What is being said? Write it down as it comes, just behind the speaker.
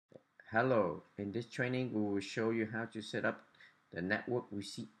Hello, in this training we will show you how to set up the network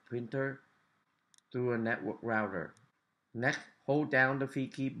receipt printer through a network router. Next, hold down the V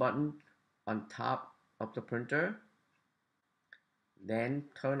key button on top of the printer. Then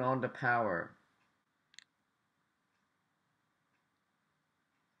turn on the power.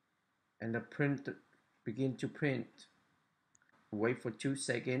 And the printer begin to print. Wait for 2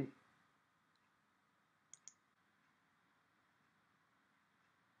 seconds.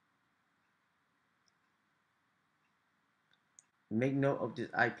 Make note of this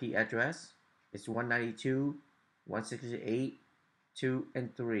IP address. It's 192.168.2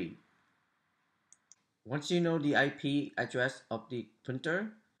 and 3. Once you know the IP address of the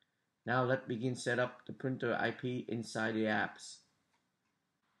printer, now let's begin set up the printer IP inside the apps.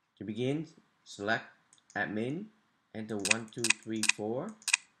 To begin, select admin, enter 1234,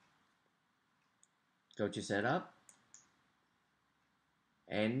 go to setup,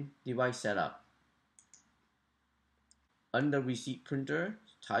 and device setup. Under receipt printer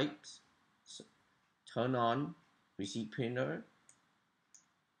types, turn on receipt printer.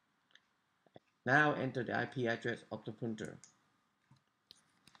 Now enter the IP address of the printer.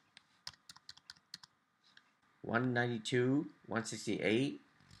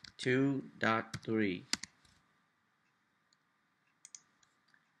 192.168.2.3.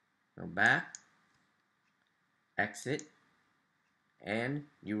 Now back, exit, and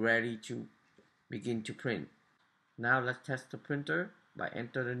you're ready to begin to print. Now let's test the printer by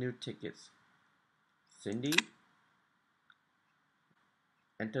enter the new tickets. Cindy,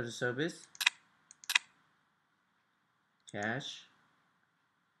 enter the service, cash,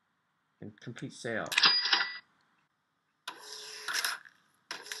 and complete sale.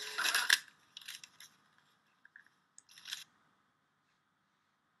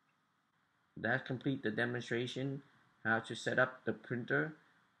 That completes the demonstration how to set up the printer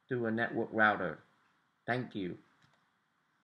through a network router. Thank you.